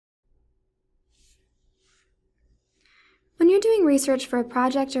you're doing research for a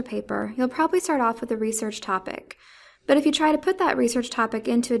project or paper, you'll probably start off with a research topic. But if you try to put that research topic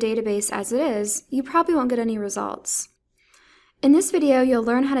into a database as it is, you probably won't get any results. In this video, you'll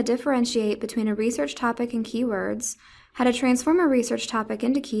learn how to differentiate between a research topic and keywords, how to transform a research topic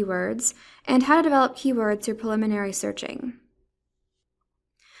into keywords, and how to develop keywords through preliminary searching.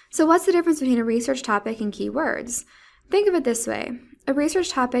 So what's the difference between a research topic and keywords? Think of it this way. A research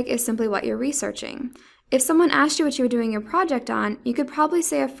topic is simply what you're researching. If someone asked you what you were doing your project on, you could probably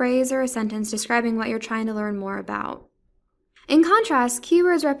say a phrase or a sentence describing what you're trying to learn more about. In contrast,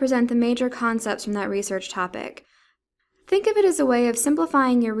 keywords represent the major concepts from that research topic. Think of it as a way of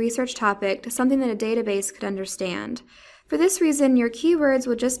simplifying your research topic to something that a database could understand. For this reason, your keywords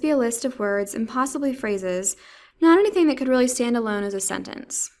will just be a list of words and possibly phrases, not anything that could really stand alone as a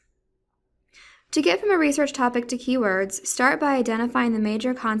sentence. To get from a research topic to keywords, start by identifying the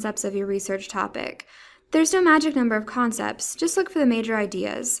major concepts of your research topic. There's no magic number of concepts, just look for the major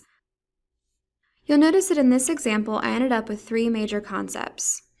ideas. You'll notice that in this example, I ended up with 3 major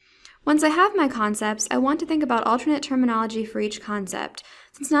concepts. Once I have my concepts, I want to think about alternate terminology for each concept,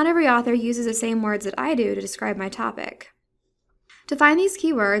 since not every author uses the same words that I do to describe my topic. To find these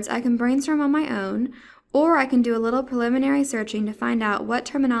keywords, I can brainstorm on my own, or I can do a little preliminary searching to find out what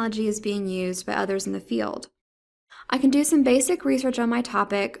terminology is being used by others in the field. I can do some basic research on my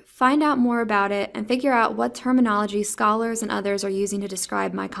topic, find out more about it, and figure out what terminology scholars and others are using to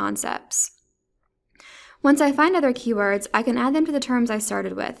describe my concepts. Once I find other keywords, I can add them to the terms I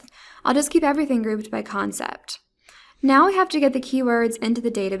started with. I'll just keep everything grouped by concept. Now we have to get the keywords into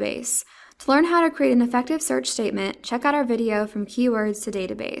the database. To learn how to create an effective search statement, check out our video From Keywords to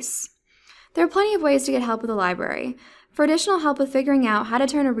Database. There are plenty of ways to get help with a library. For additional help with figuring out how to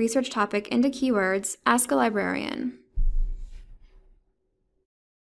turn a research topic into keywords, ask a librarian.